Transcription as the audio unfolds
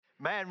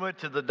Man went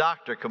to the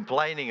doctor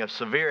complaining of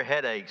severe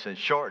headaches and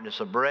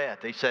shortness of breath.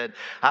 He said,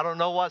 I don't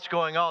know what's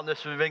going on.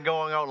 This has been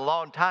going on a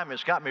long time.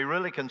 It's got me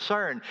really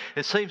concerned.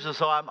 It seems as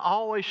though I'm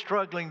always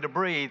struggling to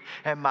breathe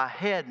and my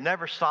head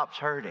never stops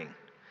hurting.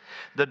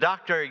 The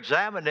doctor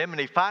examined him and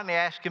he finally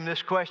asked him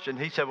this question.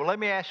 He said, well, let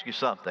me ask you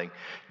something.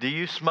 Do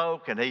you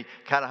smoke? And he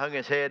kind of hung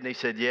his head and he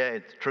said, yeah,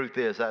 the truth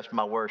is that's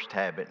my worst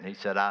habit. And he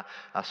said, I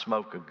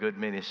smoke a good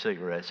many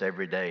cigarettes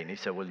every day. And he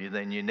said, well,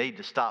 then you need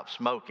to stop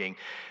smoking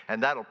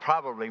and that'll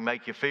probably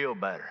make you feel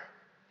better.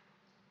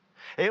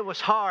 It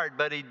was hard,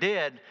 but he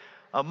did.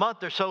 A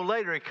month or so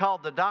later, he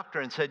called the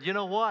doctor and said, you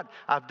know what?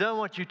 I've done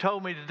what you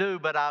told me to do,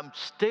 but I'm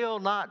still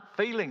not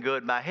feeling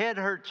good. My head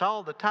hurts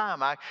all the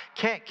time. I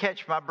can't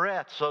catch my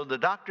breath. So the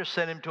doctor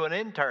sent him to an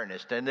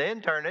internist. And the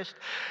internist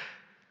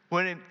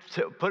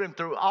put him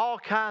through all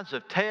kinds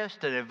of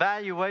tests and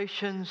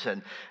evaluations.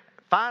 And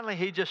finally,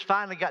 he just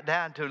got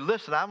down to,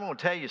 listen, I'm going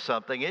to tell you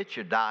something. It's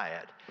your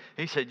diet.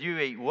 He said, you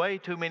eat way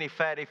too many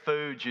fatty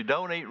foods. You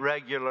don't eat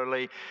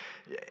regularly.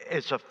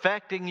 It's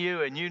affecting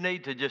you, and you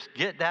need to just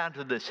get down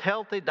to this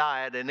healthy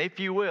diet. And if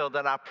you will,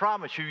 then I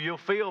promise you, you'll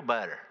feel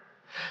better.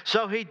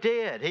 So he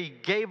did. He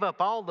gave up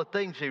all the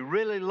things he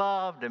really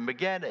loved and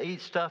began to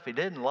eat stuff he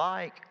didn't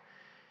like.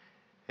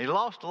 He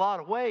lost a lot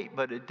of weight,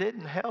 but it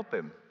didn't help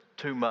him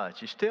too much.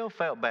 He still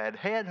felt bad.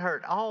 Head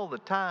hurt all the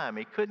time.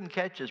 He couldn't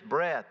catch his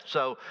breath.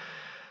 So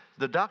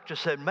the doctor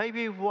said, the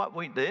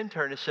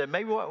internist said,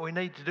 maybe what we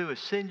need to do is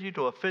send you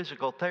to a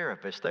physical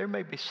therapist. There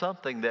may be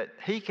something that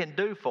he can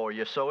do for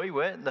you. So he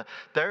went and the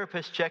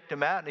therapist checked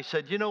him out and he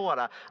said, you know what,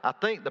 I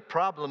think the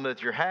problem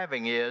that you're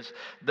having is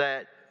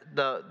that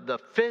the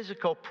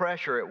physical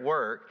pressure at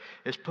work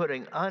is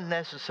putting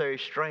unnecessary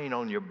strain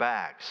on your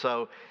back.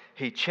 So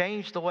he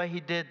changed the way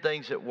he did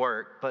things at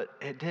work, but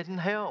it didn't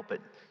help.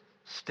 It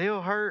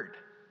still hurt.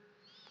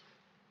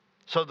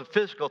 So the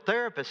physical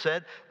therapist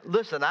said,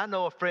 listen, I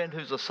know a friend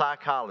who's a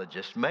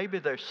psychologist. Maybe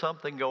there's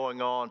something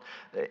going on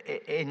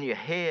in your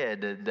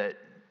head that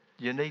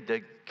you need to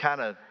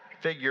kind of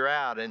figure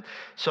out. And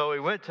so he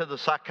went to the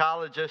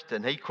psychologist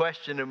and he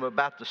questioned him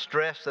about the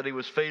stress that he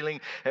was feeling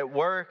at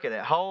work and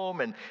at home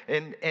and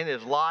in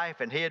his life.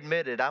 And he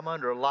admitted, I'm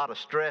under a lot of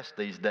stress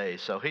these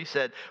days. So he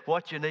said,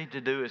 what you need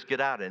to do is get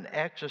out and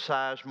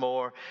exercise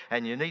more,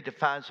 and you need to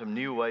find some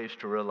new ways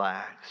to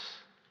relax.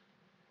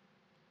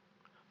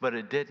 But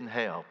it didn't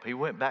help. He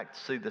went back to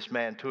see this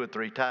man 2 or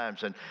 3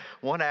 times. And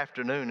one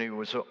afternoon, he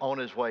was on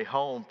his way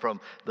home from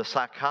the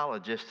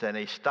psychologist, and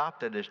he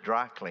stopped at his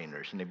dry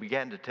cleaners. And he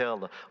began to tell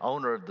the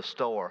owner of the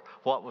store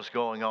what was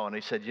going on.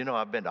 He said, you know,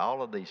 I've been to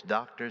all of these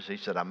doctors. He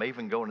said, I'm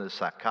even going to the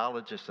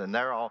psychologist, and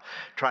they're all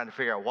trying to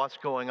figure out what's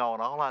going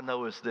on. All I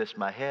know is this,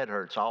 my head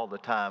hurts all the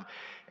time,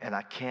 and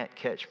I can't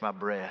catch my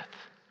breath.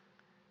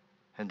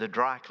 And the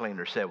dry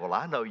cleaner said, well,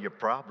 I know your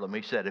problem.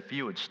 He said, if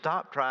you would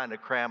stop trying to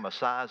cram a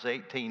size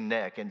 18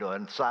 neck into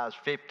a size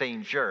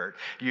 15 shirt,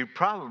 you'd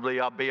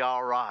probably be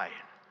all right.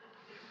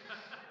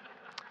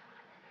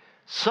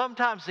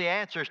 Sometimes the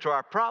answers to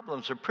our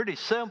problems are pretty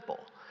simple.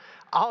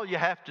 All you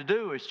have to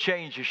do is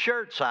change your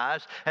shirt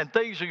size and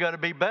things are going to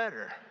be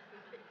better.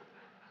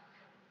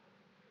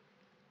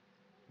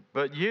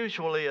 But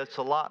usually it's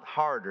a lot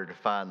harder to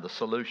find the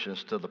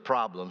solutions to the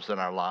problems in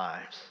our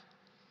lives.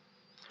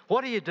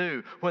 What do you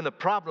do when the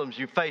problems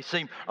you face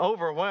seem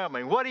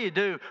overwhelming? What do you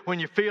do when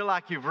you feel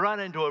like you've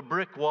run into a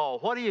brick wall?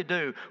 What do you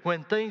do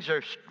when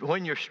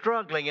you're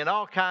struggling in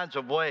all kinds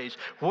of ways?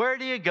 Where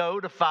do you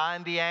go to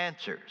find the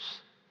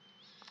answers?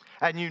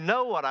 And you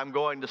know what I'm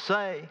going to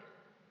say,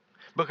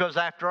 because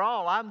after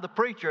all, I'm the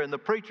preacher, and the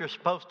preacher's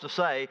supposed to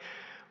say,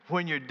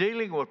 when you're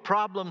dealing with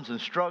problems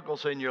and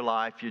struggles in your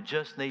life, you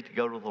just need to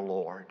go to the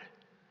Lord,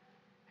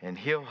 and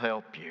He'll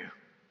help you.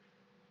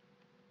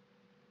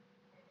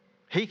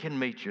 He can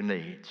meet your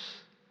needs.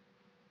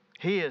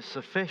 He is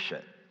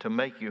sufficient to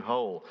make you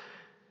whole.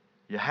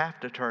 You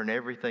have to turn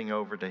everything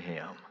over to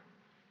Him.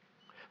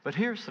 But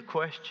here's the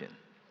question.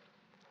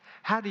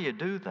 How do you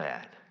do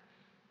that?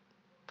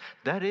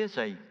 That is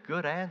a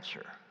good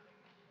answer.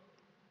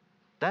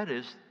 That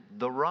is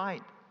the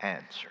right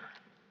answer.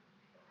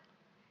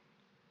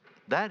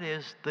 That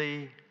is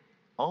the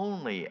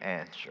only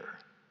answer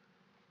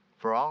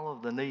for all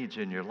of the needs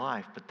in your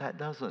life, but that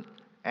doesn't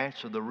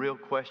answer the real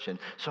question.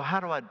 So how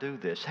do I do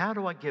this? How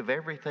do I give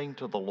everything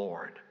to the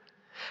Lord?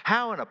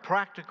 How in a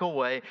practical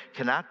way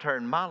can I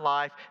turn my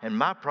life and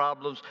my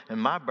problems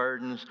and my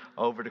burdens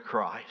over to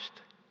Christ?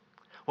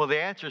 Well,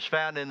 the answer is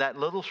found in that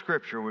little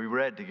scripture we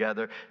read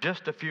together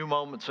just a few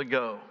moments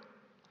ago.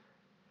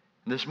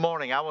 This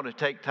morning I want to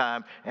take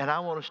time and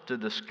I want us to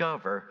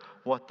discover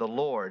what the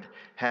Lord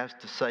has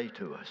to say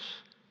to us,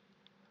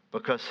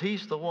 because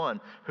He's the one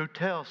who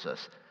tells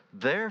us,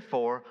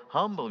 therefore,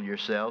 humble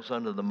yourselves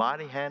under the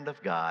mighty hand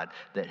of God,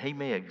 that He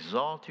may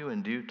exalt you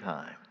in due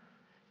time,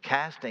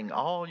 casting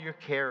all your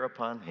care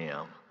upon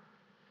Him,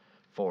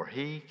 for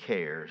He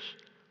cares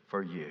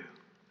for you.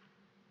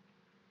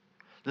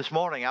 This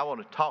morning, I want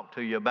to talk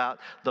to you about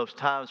those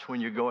times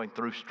when you're going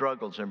through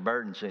struggles and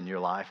burdens in your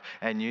life,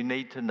 and you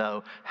need to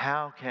know,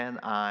 how can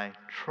I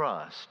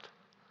trust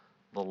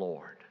the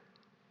Lord?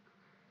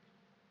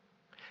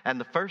 And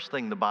the first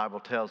thing the Bible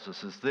tells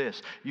us is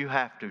this: you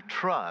have to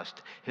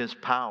trust His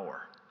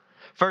power.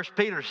 1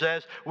 Peter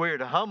says we are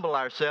to humble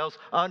ourselves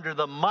under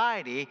the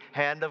mighty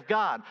hand of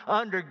God,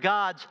 under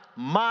God's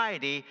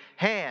mighty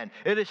hand.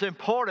 It is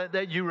important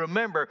that you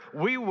remember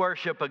we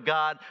worship a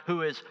God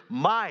who is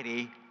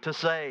mighty to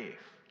save.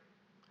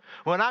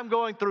 When I'm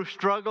going through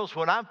struggles,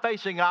 when I'm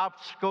facing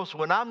obstacles,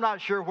 when I'm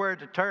not sure where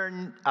to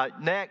turn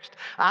next,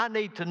 I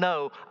need to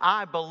know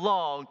I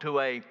belong to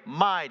a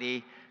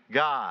mighty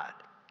God.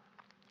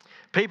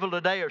 People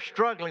today are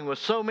struggling with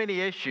so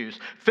many issues: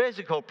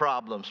 physical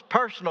problems,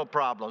 personal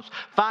problems,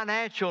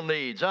 financial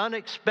needs,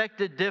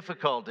 unexpected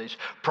difficulties,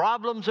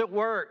 problems at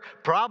work,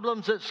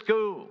 problems at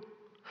school,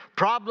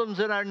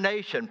 problems in our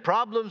nation,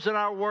 problems in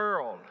our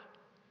world.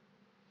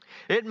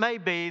 It may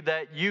be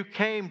that you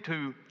came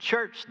to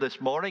church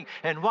this morning,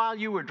 and while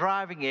you were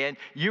driving in,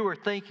 you were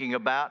thinking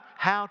about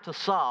how to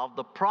solve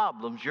the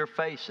problems you're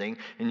facing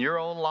in your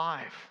own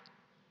life.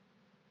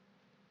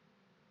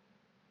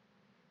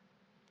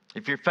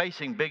 If you're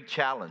facing big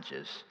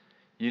challenges,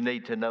 you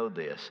need to know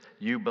this: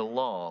 you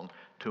belong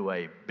to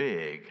a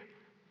big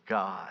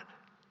God.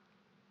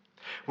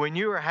 When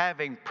you are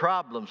having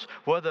problems,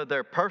 whether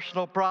they're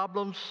personal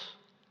problems,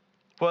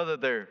 whether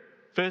they're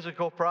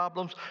physical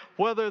problems,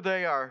 whether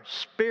they are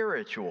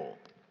spiritual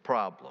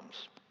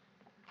problems,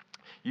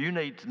 you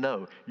need to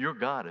know your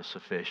God is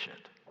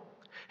sufficient.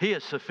 He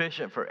is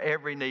sufficient for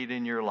every need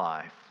in your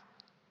life.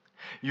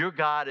 Your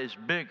God is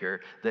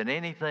bigger than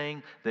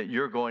anything that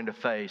you're going to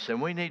face,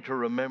 and we need to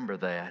remember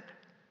that.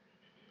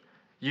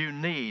 You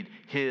need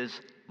His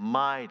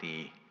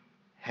mighty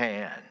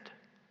hand.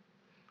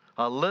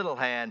 A little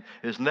hand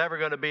is never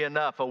going to be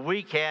enough. A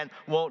weak hand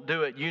won't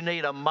do it. You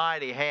need a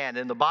mighty hand.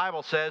 And the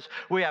Bible says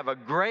we have a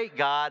great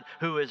God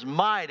who is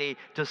mighty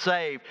to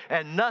save,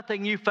 and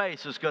nothing you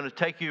face is going to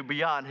take you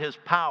beyond His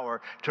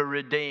power to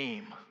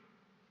redeem.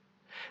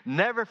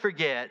 Never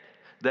forget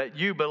that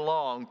you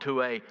belong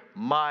to a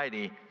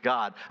mighty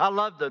God. I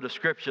love the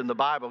description the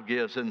Bible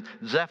gives in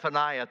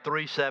Zephaniah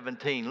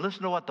 3:17.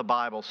 Listen to what the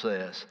Bible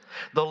says.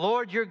 The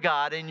Lord your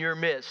God in your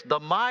midst, the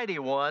mighty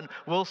one,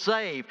 will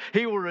save.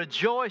 He will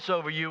rejoice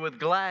over you with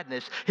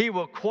gladness. He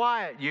will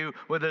quiet you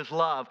with His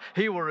love.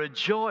 He will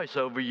rejoice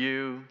over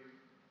you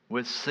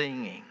with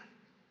singing.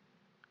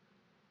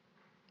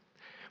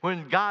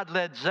 When God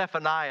led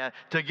Zephaniah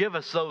to give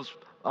us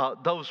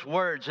those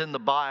words in the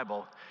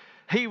Bible,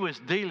 He was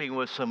dealing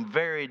with some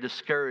very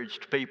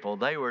discouraged people.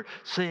 They were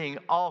seeing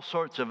all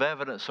sorts of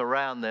evidence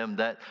around them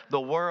that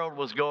the world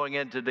was going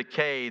into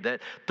decay,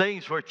 that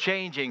things were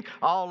changing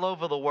all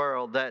over the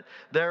world, that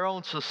their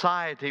own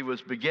society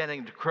was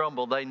beginning to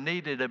crumble. They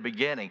needed a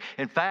beginning.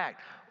 In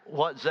fact,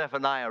 what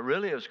Zephaniah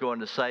really was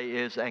going to say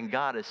is, and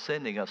God is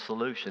sending a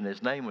solution.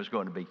 His name was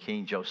going to be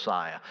King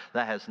Josiah.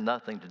 That has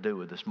nothing to do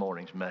with this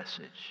morning's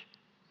message,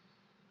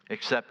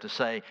 except to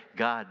say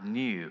God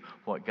knew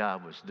what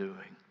God was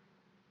doing.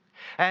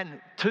 And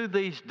to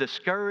these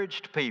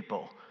discouraged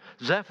people,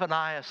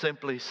 Zephaniah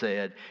simply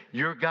said,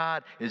 your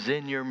God is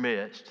in your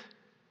midst.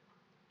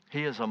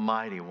 He is a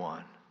mighty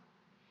one.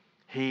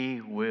 He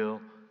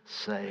will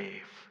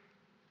save.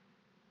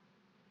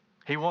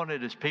 He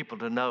wanted his people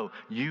to know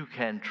you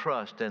can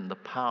trust in the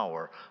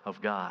power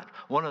of God.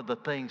 One of the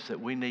things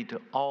that we need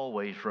to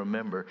always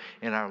remember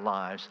in our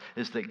lives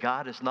is that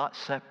God is not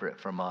separate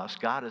from us.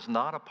 God is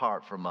not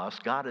apart from us.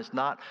 God is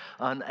not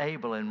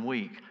unable and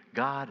weak.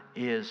 God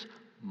is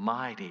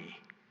mighty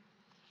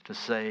to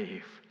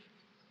save,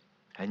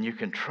 and you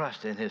can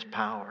trust in His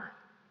power.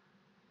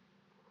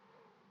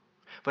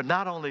 But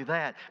not only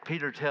that,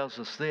 Peter tells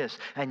us this: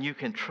 and you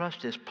can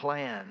trust His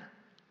plan.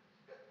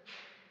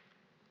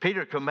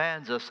 Peter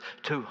commands us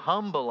to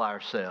humble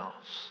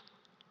ourselves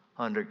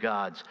under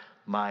God's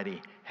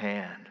mighty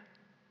hand.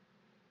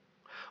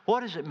 What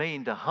does it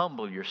mean to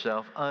humble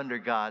yourself under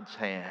God's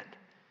hand?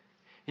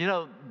 You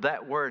know,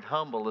 that word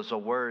humble is a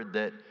word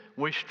that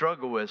we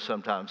struggle with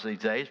sometimes these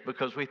days,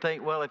 because we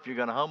think, well, if you're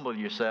going to humble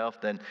yourself,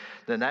 then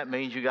that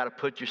means you've got to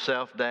put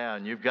yourself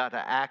down. You've got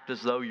to act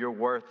as though you're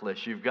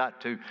worthless. You've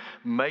got to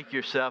make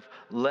yourself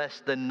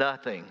less than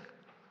nothing.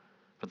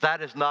 But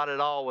that is not at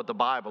all what the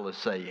Bible is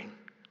saying.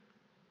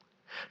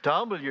 To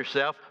humble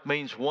yourself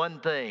means one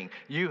thing: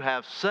 you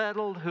have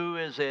settled who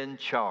is in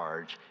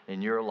charge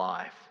in your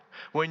life.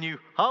 When you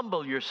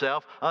humble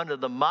yourself under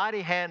the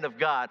mighty hand of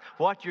God,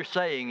 what you're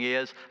saying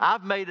is,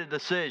 I've made a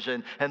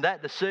decision, and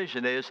that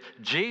decision is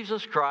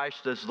Jesus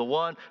Christ is the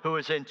one who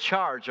is in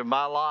charge of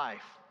my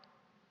life.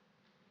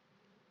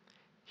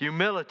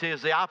 Humility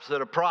is the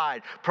opposite of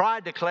pride.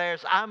 Pride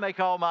declares, I make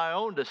all my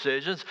own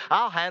decisions.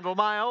 I'll handle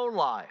my own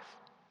life.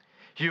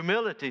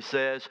 Humility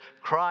says,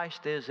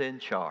 Christ is in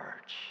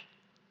charge,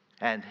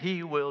 and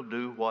He will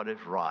do what is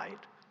right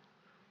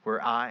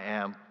where I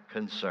am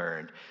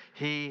concerned.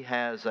 He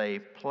has a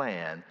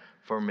plan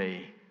for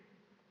me.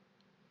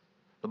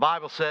 The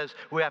Bible says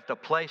we have to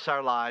place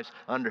our lives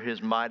under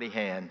His mighty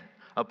hand,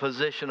 a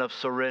position of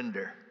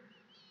surrender.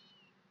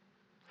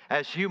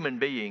 As human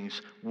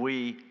beings,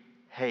 we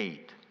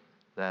hate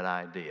that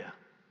idea.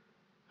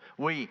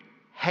 We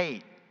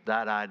hate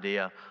that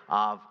idea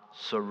of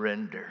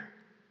surrender.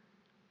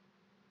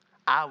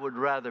 I would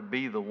rather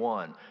be the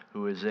one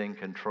who is in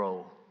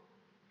control.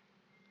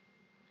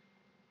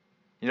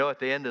 You know, at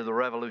the end of the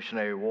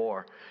Revolutionary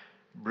War,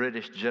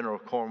 British General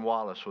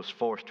Cornwallis was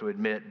forced to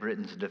admit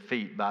Britain's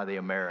defeat by the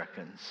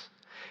Americans.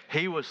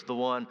 He was the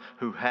one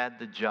who had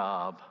the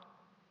job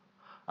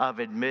of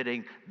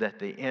admitting that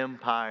the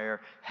empire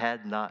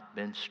had not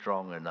been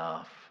strong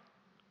enough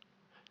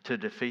to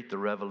defeat the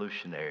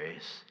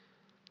revolutionaries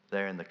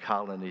there in the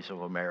colonies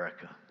of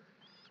America.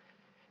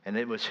 And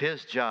it was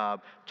his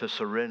job to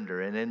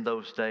surrender. And in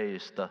those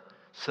days, the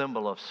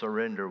symbol of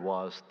surrender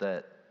was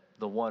that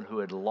the one who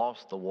had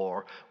lost the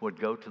war would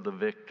go to the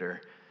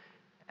victor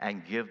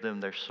and give them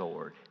their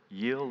sword,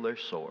 yield their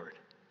sword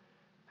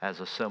as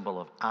a symbol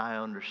of, I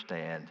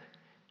understand,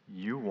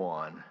 you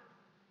won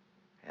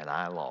and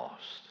I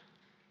lost.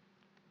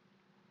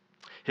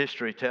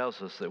 History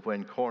tells us that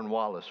when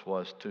Cornwallis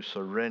was to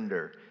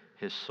surrender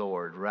his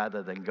sword,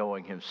 rather than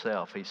going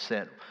himself, he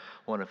sent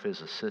one of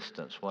his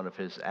assistants, one of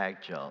his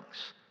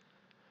adjuncts,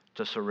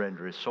 to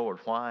surrender his sword.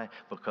 Why?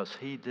 Because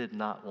he did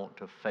not want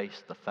to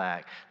face the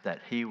fact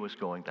that he was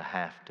going to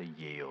have to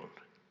yield.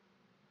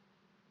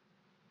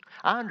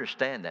 I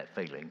understand that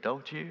feeling,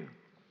 don't you?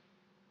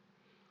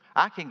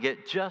 I can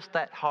get just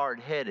that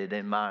hard-headed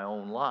in my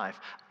own life.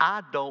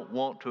 I don't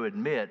want to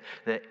admit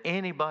that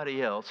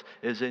anybody else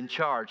is in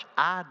charge.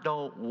 I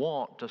don't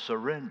want to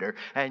surrender.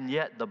 And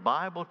yet the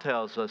Bible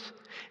tells us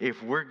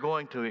if we're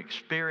going to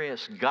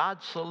experience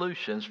God's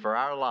solutions for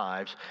our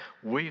lives,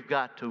 we've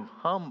got to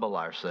humble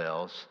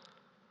ourselves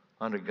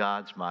under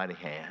God's mighty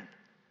hand.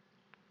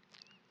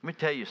 Let me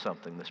tell you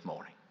something this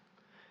morning.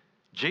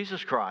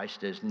 Jesus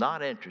Christ is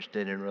not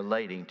interested in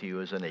relating to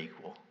you as an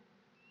equal.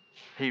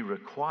 He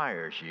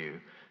requires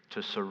you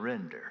to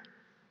surrender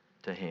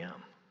to Him.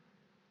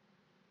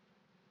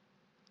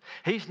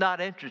 He's not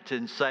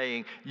interested in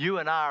saying, you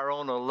and I are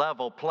on a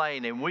level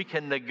plane and we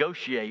can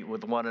negotiate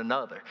with one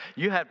another.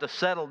 You have to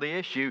settle the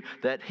issue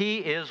that He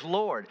is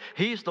Lord.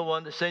 He's the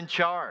one that's in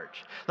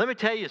charge. Let me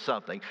tell you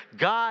something.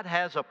 God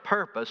has a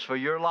purpose for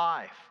your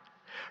life.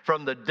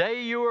 From the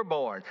day you were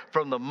born,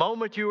 from the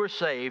moment you were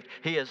saved,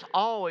 He has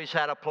always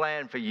had a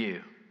plan for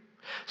you.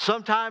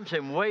 Sometimes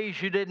in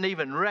ways you didn't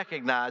even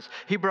recognize.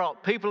 He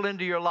brought people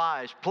into your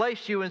lives,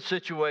 placed you in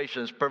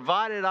situations,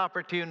 provided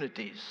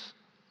opportunities.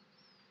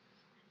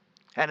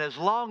 And as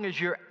long as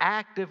you're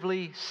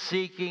actively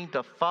seeking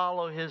to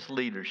follow His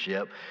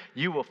leadership,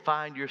 you will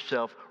find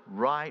yourself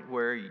right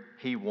where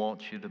He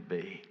wants you to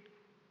be.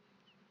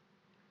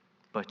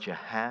 But you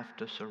have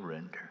to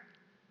surrender.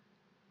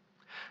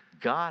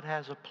 God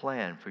has a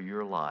plan for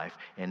your life,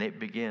 and it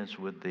begins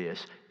with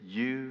this: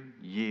 you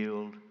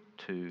yield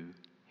to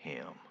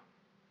Him.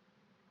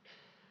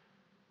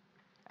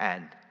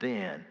 And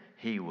then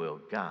He will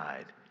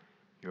guide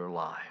your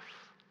life.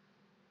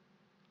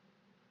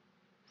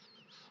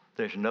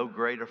 There's no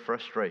greater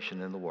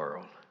frustration in the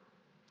world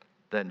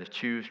than to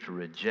choose to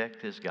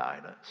reject His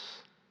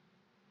guidance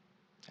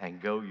and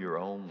go your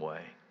own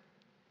way.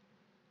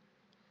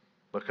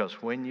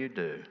 Because when you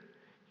do,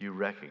 you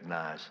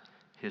recognize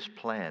His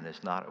plan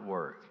is not at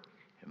work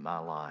in my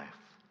life.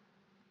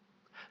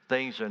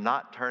 Things are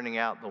not turning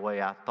out the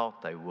way I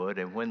thought they would,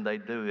 and when they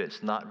do,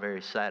 it's not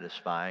very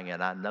satisfying,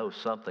 and I know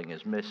something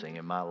is missing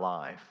in my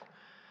life.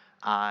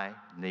 I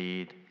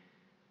need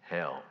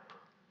help.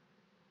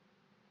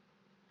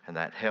 And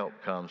that help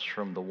comes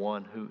from the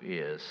one who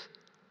is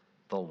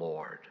the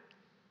Lord.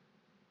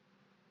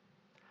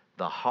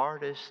 The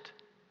hardest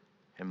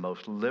and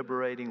most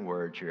liberating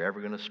words you're ever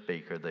going to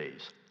speak are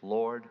these: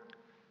 Lord,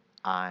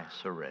 I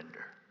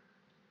surrender.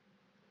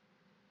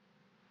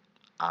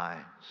 I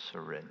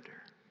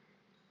surrender.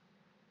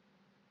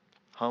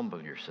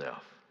 Humble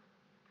yourself.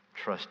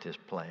 Trust His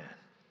plan.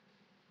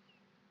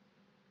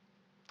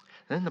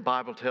 Then the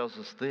Bible tells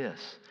us this: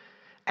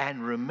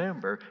 and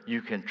remember,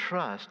 you can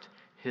trust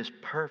His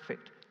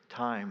perfect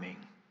timing.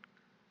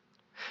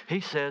 He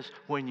says,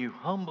 when you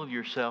humble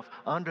yourself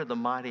under the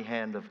mighty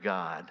hand of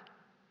God,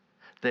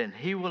 then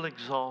He will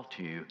exalt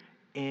you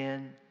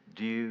in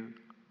due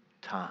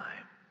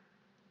time,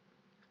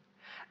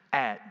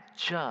 at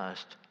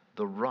just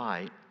the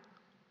right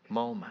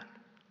moment.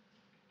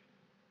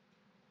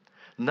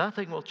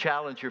 Nothing will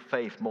challenge your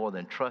faith more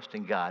than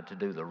trusting God to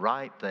do the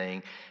right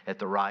thing at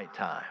the right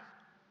time.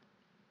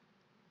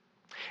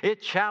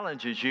 It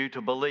challenges you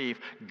to believe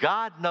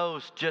God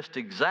knows just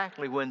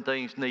exactly when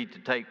things need to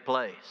take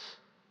place.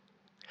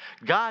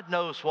 God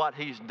knows what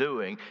He's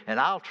doing, and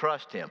I'll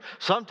trust Him.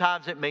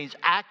 Sometimes it means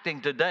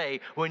acting today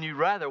when you'd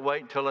rather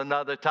wait until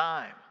another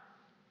time.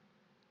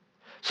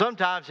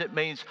 Sometimes it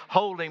means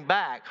holding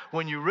back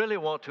when you really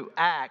want to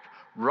act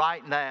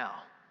right now.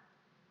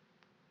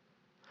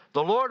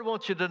 The Lord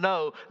wants you to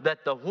know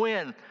that the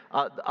when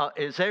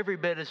is every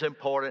bit as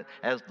important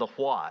as the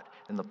what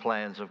in the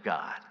plans of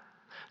God.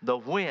 The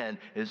when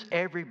is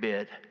every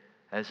bit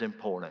as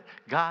important.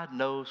 God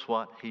knows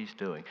what He's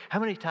doing. How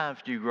many times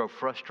do you grow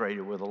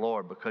frustrated with the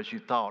Lord because you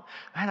thought,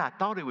 man, I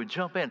thought He would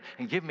jump in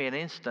and give me an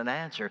instant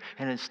answer,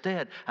 and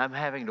instead I'm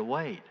having to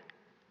wait?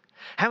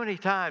 How many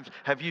times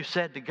have you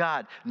said to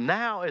God,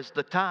 now is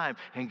the time?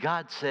 And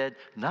God said,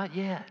 not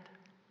yet.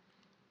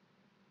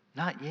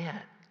 Not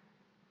yet.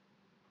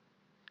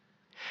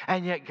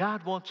 And yet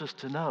God wants us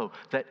to know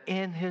that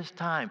in His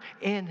time,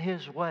 in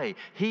His way,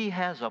 He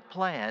has a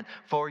plan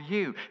for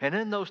you. And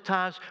in those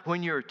times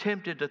when you're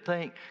tempted to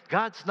think,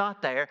 God's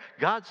not there,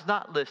 God's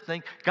not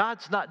listening,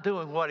 God's not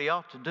doing what He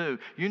ought to do,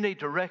 you need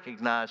to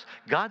recognize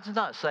God's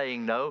not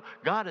saying no.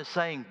 God is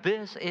saying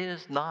this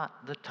is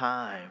not the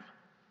time.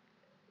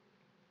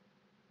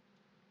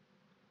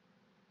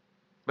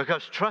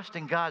 Because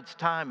trusting God's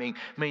timing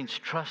means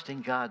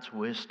trusting God's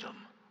wisdom.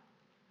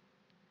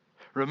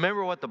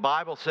 Remember what the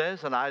Bible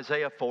says in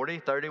Isaiah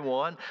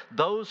 40:31.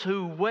 Those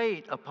who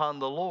wait upon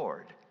the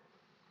Lord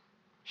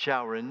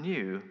shall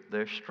renew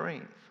their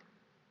strength.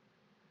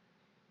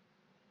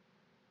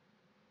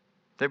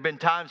 There have been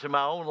times in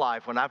my own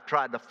life when I've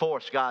tried to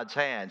force God's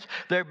hands.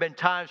 There have been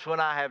times when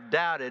I have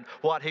doubted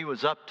what He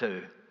was up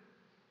to.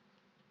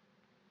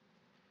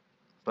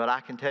 But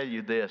I can tell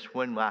you this,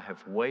 when I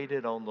have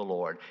waited on the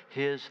Lord,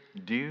 His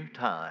due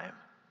time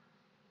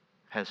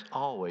has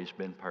always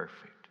been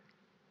perfect.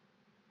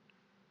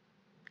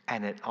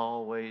 And it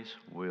always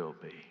will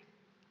be.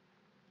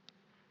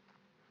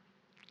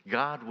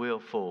 God will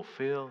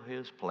fulfill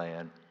His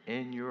plan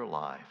in your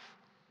life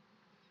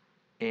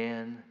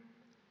in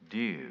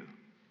due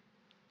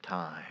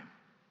time.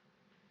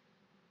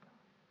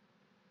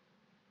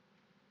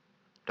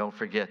 Don't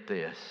forget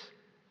this.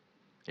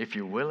 If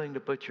you're willing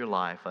to put your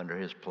life under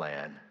His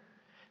plan,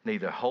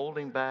 neither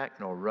holding back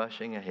nor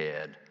rushing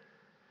ahead,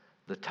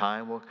 the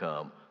time will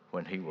come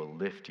when He will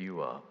lift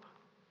you up.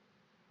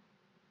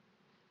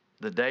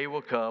 The day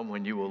will come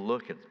when you will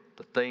look at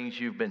the things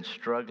you've been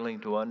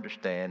struggling to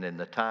understand and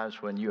the times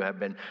when you have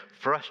been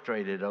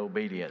frustrated in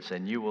obedience,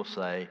 and you will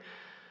say,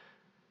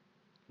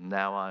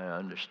 now I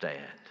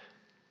understand.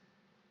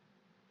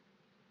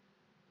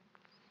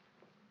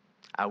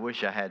 I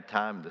wish I had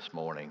time this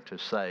morning to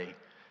say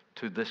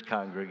to this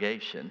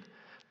congregation,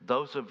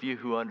 those of you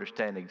who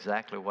understand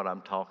exactly what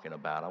I'm talking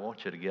about, I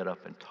want you to get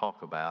up and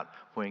talk about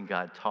when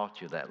God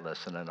taught you that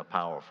lesson in a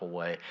powerful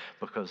way,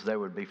 because there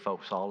would be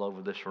folks all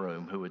over this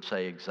room who would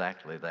say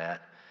exactly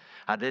that.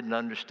 I didn't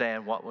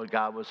understand what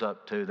God was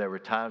up to. There were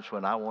times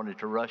when I wanted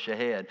to rush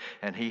ahead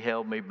and He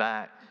held me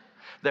back.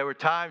 There were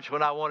times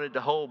when I wanted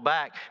to hold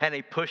back and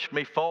He pushed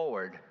me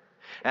forward.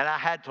 And I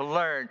had to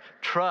learn,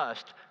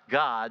 trust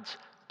God's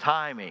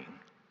timing.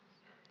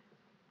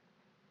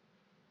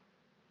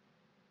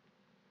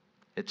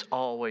 It's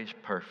always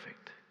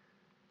perfect.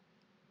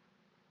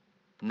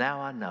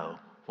 Now I know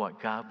what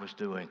God was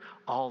doing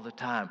all the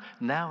time.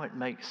 Now it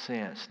makes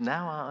sense.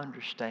 Now I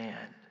understand.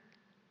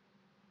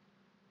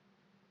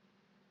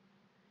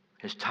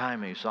 His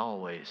timing is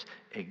always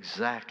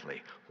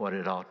exactly what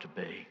it ought to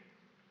be.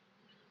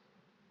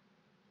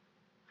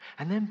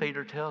 And then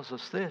Peter tells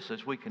us this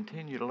as we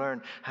continue to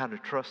learn how to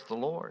trust the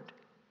Lord.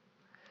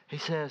 He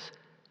says,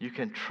 you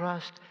can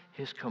trust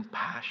His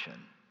compassion,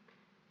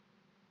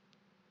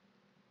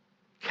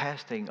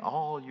 casting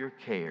all your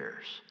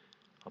cares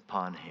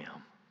upon Him.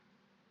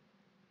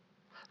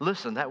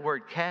 Listen, that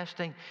word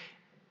casting,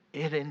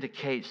 it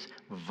indicates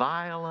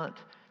violent,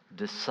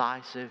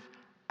 decisive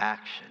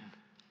action.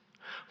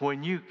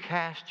 When you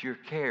cast your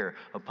care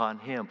upon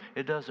Him,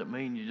 it doesn't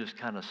mean you just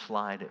kind of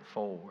slide it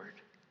forward.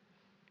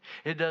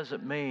 It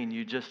doesn't mean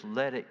you just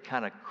let it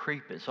kind of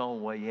creep its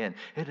own way in.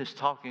 It is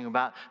talking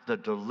about the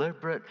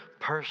deliberate,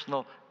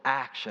 personal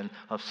action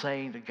of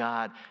saying to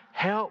God,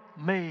 help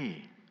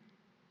me.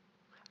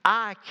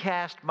 I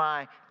cast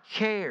my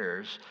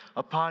cares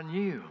upon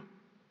you.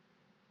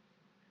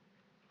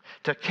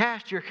 To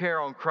cast your care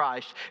on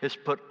Christ is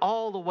put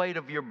all the weight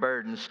of your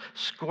burdens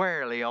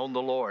squarely on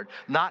the Lord.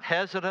 Not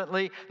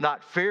hesitantly,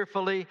 not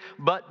fearfully,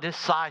 but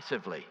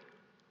decisively.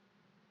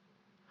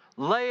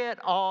 Lay it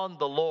on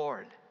the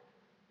Lord.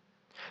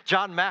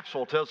 John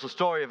Maxwell tells the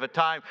story of a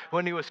time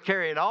when he was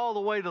carrying all the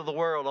weight of the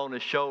world on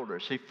his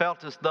shoulders. He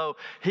felt as though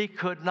he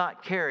could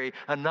not carry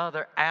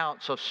another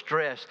ounce of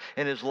stress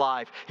in his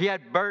life. He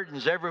had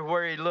burdens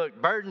everywhere he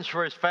looked, burdens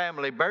for his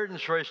family,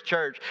 burdens for his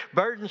church,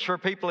 burdens for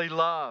people he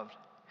loved.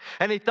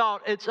 And he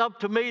thought, it's up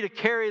to me to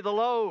carry the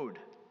load.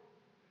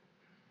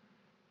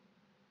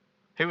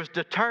 He was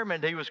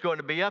determined he was going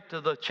to be up to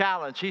the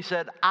challenge. He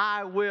said,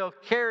 I will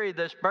carry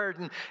this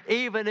burden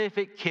even if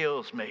it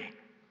kills me.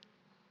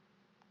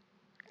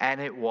 And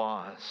it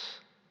was.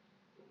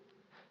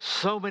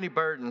 So many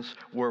burdens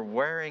were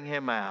wearing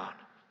him out.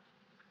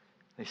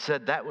 He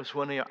said that was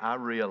when I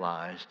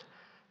realized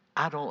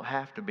I don't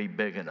have to be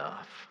big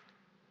enough.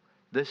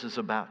 This is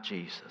about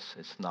Jesus.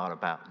 It's not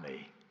about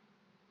me.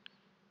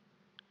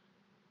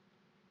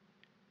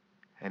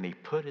 And he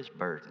put his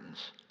burdens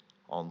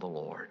on the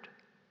Lord.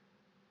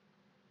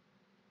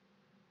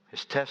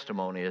 His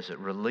testimony is that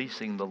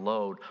releasing the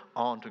load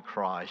onto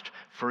Christ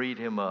freed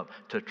him up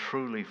to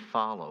truly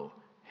follow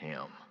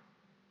Him.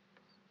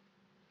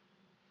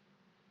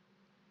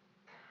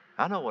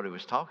 I know what he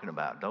was talking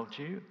about, don't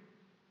you?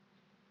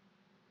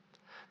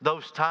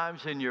 Those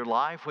times in your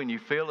life when you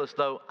feel as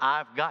though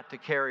I've got to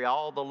carry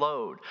all the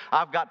load.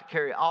 I've got to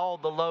carry all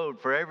the load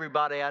for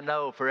everybody I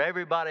know, for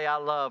everybody I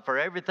love, for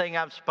everything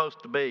I'm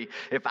supposed to be.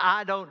 If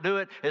I don't do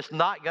it, it's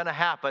not going to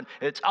happen.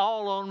 It's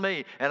all on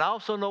me. And I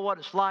also know what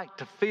it's like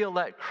to feel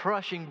that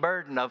crushing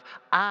burden of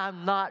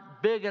I'm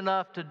not big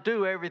enough to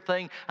do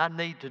everything I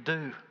need to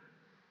do.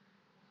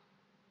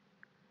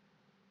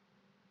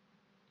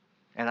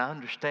 And I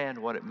understand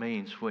what it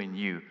means when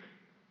you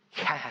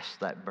cast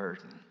that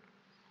burden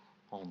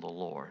on the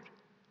Lord.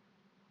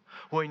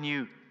 When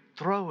you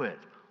throw it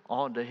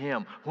onto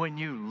Him, when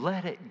you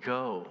let it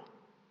go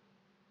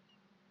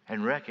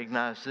and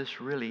recognize this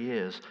really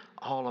is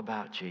all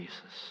about Jesus.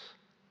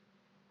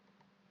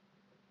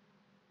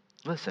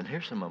 Listen,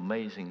 here's some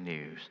amazing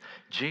news.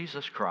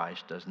 Jesus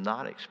Christ does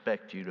not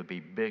expect you to be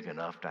big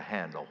enough to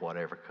handle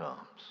whatever comes.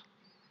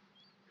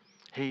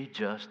 He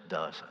just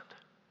doesn't.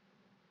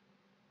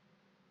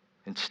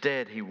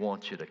 Instead, He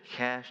wants you to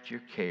cast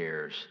your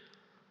cares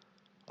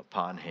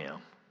upon Him.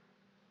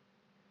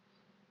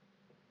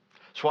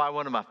 That's why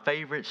one of my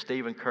favorite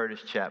Stephen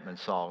Curtis Chapman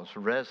songs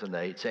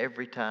resonates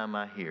every time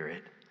I hear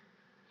it.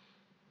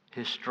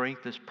 His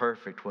strength is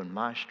perfect when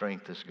my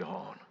strength is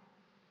gone.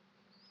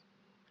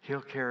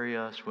 He'll carry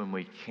us when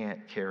we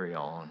can't carry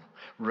on.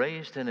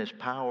 Raised in His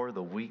power,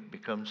 the weak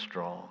become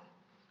strong.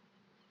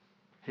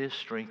 His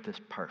strength is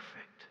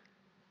perfect.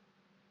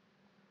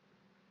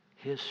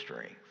 His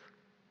strength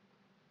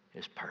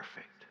is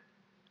perfect.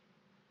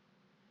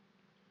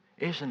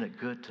 Isn't it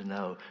good to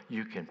know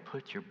you can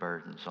put your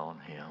burdens on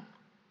Him?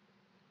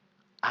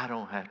 I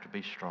don't have to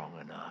be strong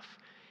enough.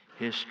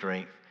 His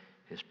strength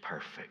is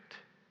perfect.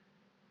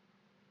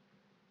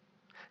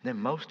 Then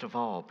most of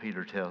all,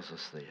 Peter tells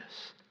us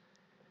this.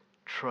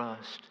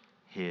 Trust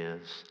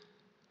His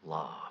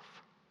love.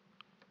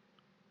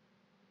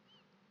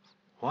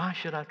 Why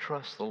should I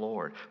trust the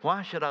Lord?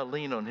 Why should I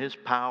lean on His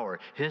power,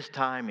 His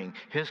timing,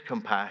 His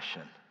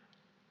compassion?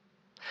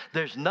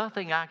 There's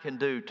nothing I can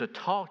do to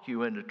talk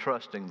you into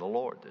trusting the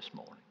Lord this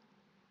morning.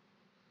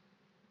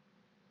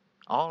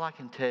 All I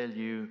can tell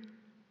you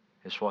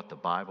is what the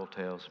Bible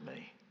tells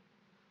me.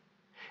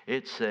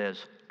 It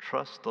says,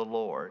 trust the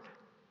Lord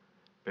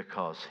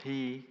because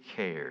He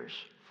cares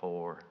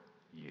for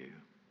you.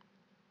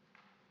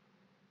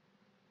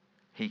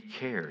 He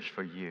cares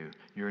for you.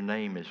 Your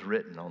name is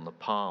written on the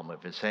palm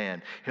of His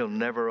hand. He'll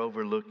never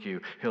overlook you.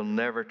 He'll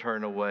never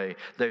turn away.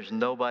 There's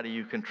nobody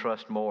you can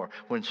trust more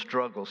when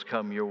struggles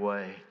come your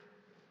way.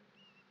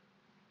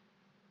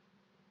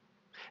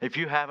 If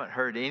you haven't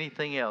heard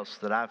anything else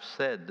that I've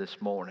said this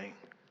morning,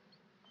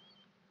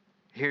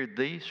 hear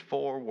these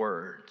 4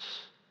 words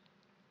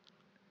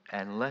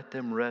and let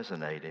them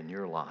resonate in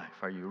your life.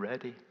 Are you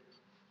ready?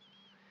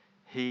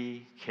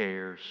 He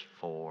cares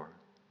for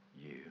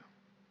you.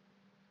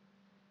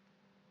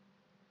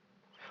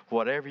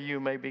 Whatever you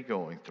may be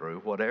going through,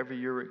 whatever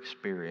you're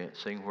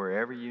experiencing,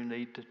 wherever you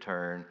need to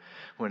turn,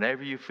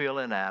 whenever you feel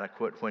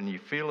inadequate, when you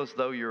feel as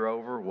though you're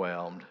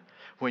overwhelmed,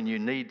 when you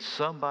need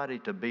somebody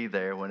to be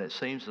there, when it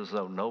seems as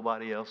though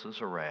nobody else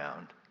is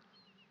around,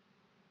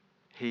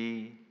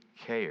 He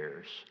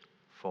cares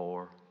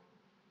for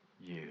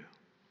you.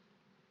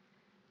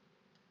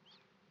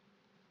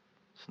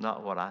 It's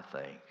not what I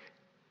think.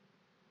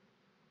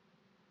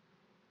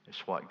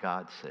 It's what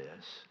God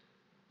says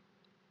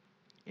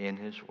in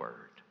His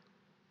Word.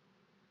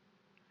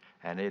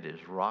 And it is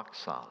rock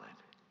solid.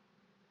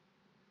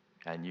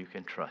 And you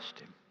can trust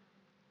Him.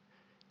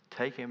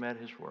 Take Him at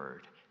His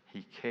word.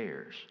 He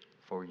cares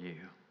for you.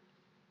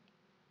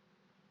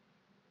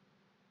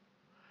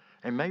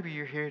 And maybe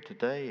you're here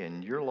today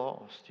and you're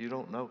lost. You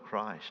don't know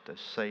Christ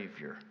as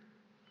Savior.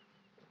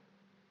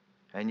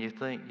 And you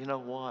think, you know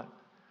what?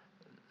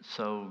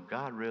 So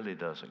God really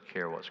doesn't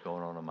care what's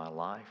going on in my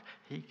life.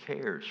 He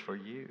cares for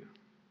you.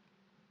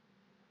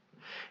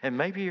 And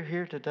maybe you're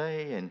here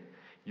today and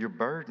you're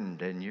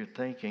burdened and you're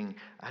thinking,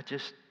 I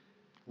just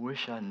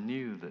wish I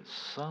knew that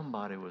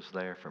somebody was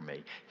there for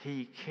me.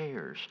 He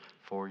cares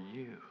for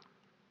you.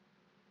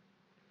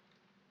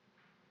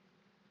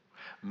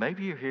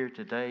 Maybe you're here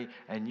today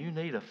and you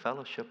need a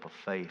fellowship of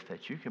faith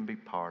that you can be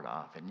part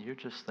of. And you're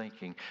just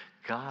thinking,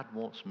 God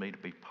wants me to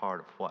be part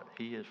of what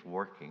He is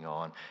working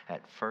on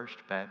at First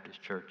Baptist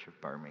Church of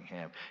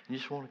Birmingham. And you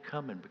just want to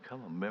come and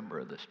become a member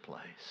of this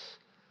place.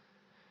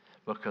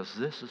 Because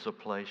this is a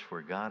place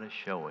where God is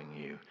showing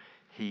you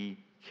He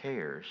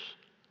cares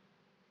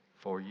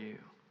for you.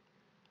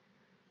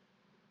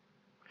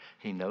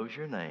 He knows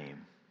your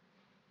name.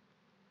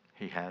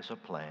 He has a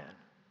plan.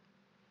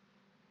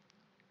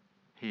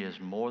 He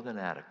is more than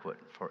adequate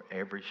for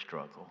every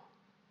struggle.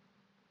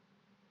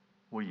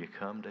 Will you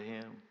come to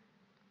Him?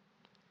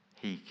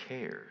 He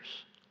cares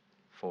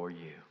for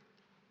you.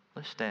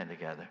 Let's stand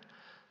together.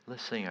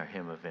 Let's sing our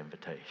hymn of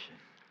invitation.